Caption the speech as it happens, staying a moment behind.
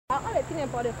All the things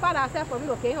for the father said for me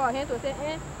to carry her hand to say,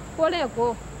 go and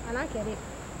go, and I get it.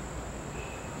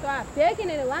 So I beg in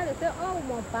the one, they say, oh,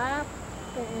 my bar,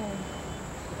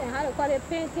 and how to call it,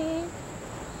 painting,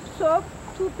 soap,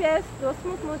 toothpaste, those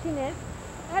smooth mountains.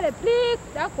 Let it please,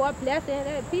 that God bless them,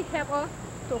 let it be help us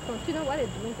to continue what they're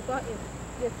doing, because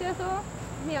if they say so,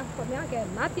 for me, I get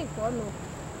nothing for no.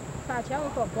 So I tell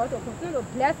for God to continue to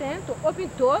bless them, to open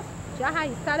doors, just how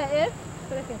He started it,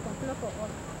 so they can continue for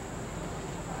us.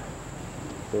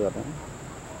 Say your name?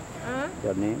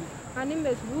 Your name? My name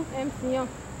is Ruth M. Sion.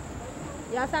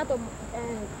 Yasa to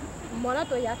Mona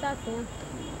to Yasa Sion.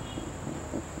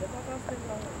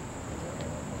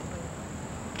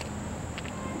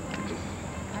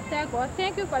 I tell God,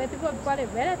 thank you for the people because they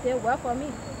really did work for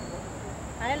me.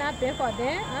 I ain't not paying for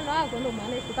them. I know I'm going to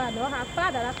manage because I know how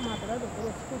far that I come out to go to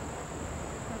school.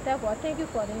 I tell God, thank you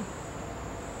for them.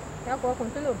 Tell God,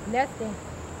 continue to bless them.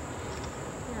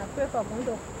 And I pray for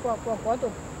God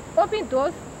to open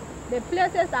doors. The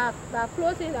places that are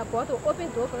closing, that God to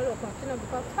open doors for you to continue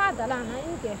because Father, I'm not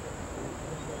in there.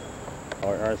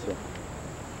 All right, sir.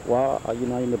 Why are you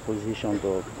not in the position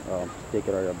to take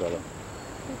care of your brother?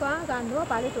 Because I got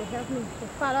nobody to help me. The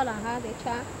father that had a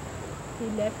child, he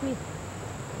left me.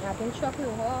 I've been shopping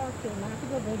with her till now.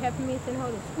 People have been helping me send her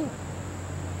to school.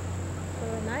 So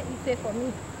it's not easy for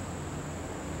me.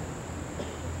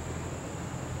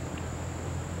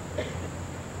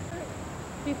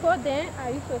 Before then, I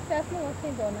used to sell small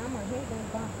things, but now my hands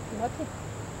don't gone. Nothing.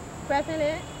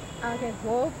 Presently, I can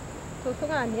go to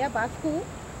some nearby school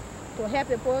to help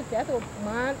people just to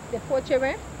mind the poor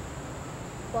children.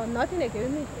 But nothing they gave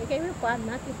me. They gave me for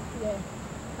nothing. Yeah.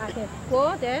 I can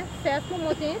go there, sell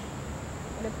small things.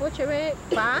 The poor children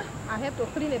buy. I have to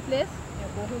clean the place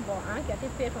and go home. But I'm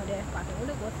getting paid from there. But I can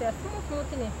only go sell small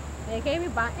things. They gave me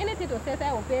buy anything to sell.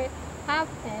 I will pay half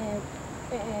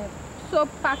soap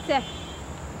packet.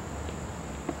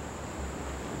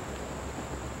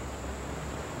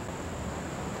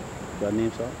 Your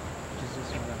name, sir? Jesus.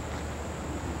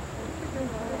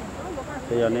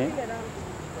 Say your name?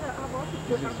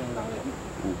 Jesus.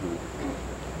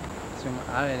 So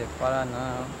I am the father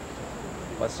now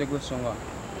for single song.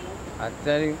 I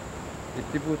tell you, the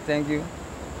people thank you,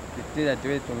 the things that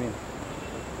do it to me.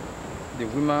 The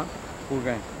women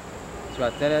program. So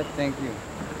I tell them thank you.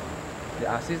 They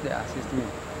assist me.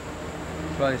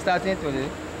 So I starting to the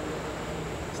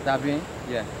stabbing,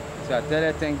 yeah. So I tell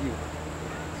them thank you.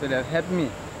 So they help me.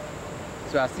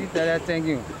 So I still tell them thank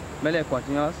you. But they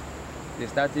continues, they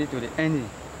started to the ending.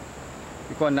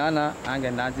 Because now I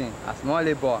get nothing. A small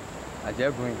labor, I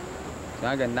just going. So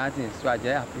I get nothing. So I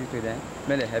just appeal to them.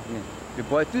 But they help me. The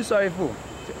boy too sorrowful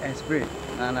to explain.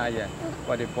 Yeah.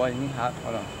 But the boy need help.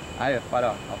 I have a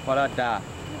father. My father died.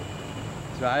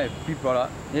 So I have a big brother.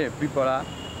 Yeah, a big brother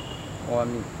for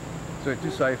me. So it's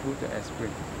too sorrowful to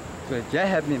explain. So they just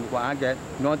help me because I get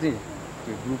nothing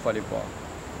to do for the boy.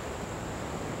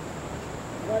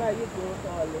 What are you doing for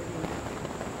a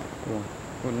living?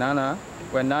 So Nana,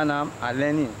 when Nana, I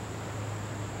learning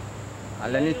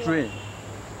trade,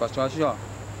 construction.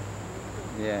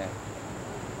 Yeah.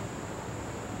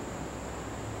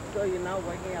 So you're not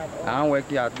working at all? I'm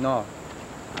working at no.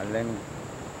 I'm learning.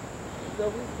 So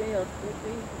who's paying your school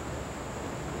fee?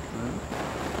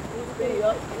 Who's paying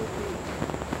your school fee?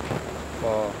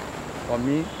 For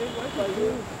me? For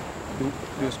you?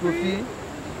 The school fee?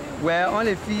 Well, on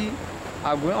the fee.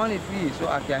 I'm going on the fee so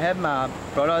I can help my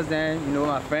brothers then, you know,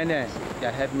 my friends then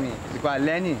can help me because I'm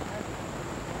learning.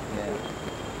 Yeah.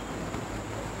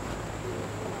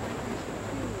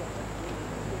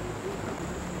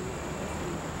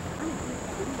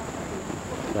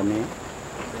 Your name?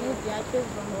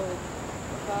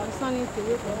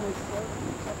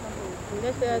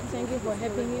 Let's say thank you for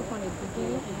helping me from the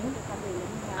beginning.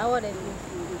 I want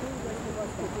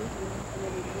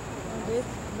this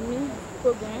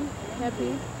program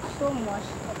helping so much.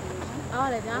 I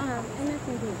don't have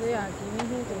anything to say. I'm giving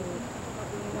him to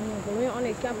going on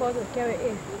the campus to carry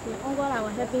it. The uncle I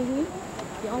was helping him.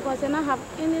 The uncle said not have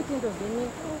anything to give me.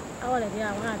 I want to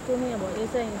told me about it. He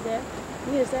said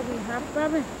he said we have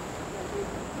problem.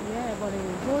 Yeah, but the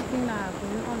whole thing now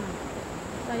going on.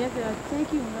 So I just said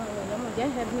thank you.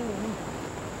 Just help me with me.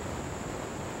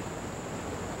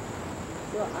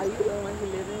 So are you the one who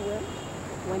living with?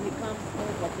 When he comes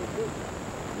home, what they do?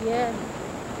 Yeah.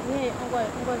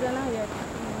 Uncle Zana, yeah.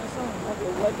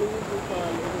 Okay, what do you do for a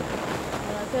living?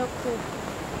 I sell food.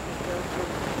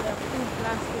 Yeah, food,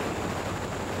 plastic.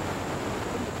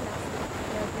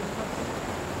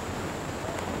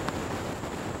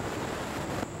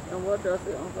 And what does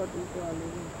the uncle do for a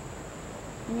living?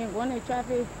 He go on the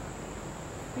traffic.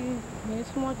 He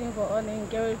small thing for all and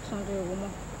get something to a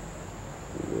woman.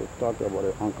 You talked about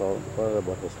your uncle, what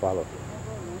about his father?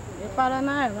 The father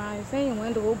now around saying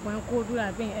when the open and cold do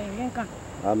that being a Lincoln.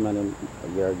 How many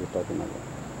years are you talking about?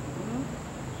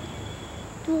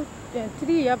 2,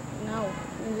 3 up now.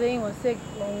 Saying was sick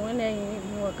when they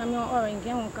were coming over and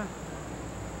get one.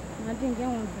 Nothing get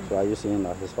one. So are you saying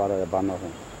that his father abandoned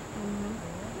him?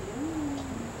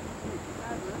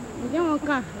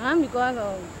 I'm because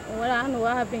of what I know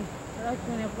what happened.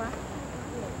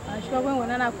 I struggle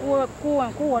when I cool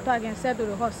and cool water again set to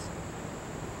the horse.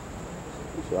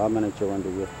 So how many children do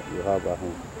you have at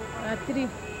home? 3.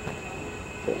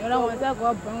 The other ones that go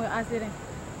up with accident.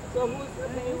 So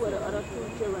who's living with the other 2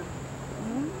 children?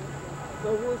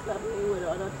 So who's living with the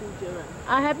other 2 children?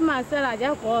 I help myself. I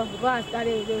just go because I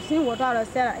started to see water out of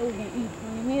cellar. You can eat.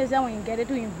 When you hear that, when you get it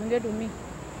to him, bring it to me.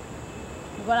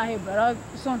 Because I have brother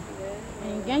son,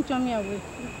 and you can't show me away.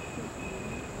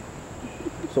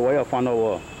 So what your father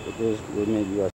was? Because maybe you are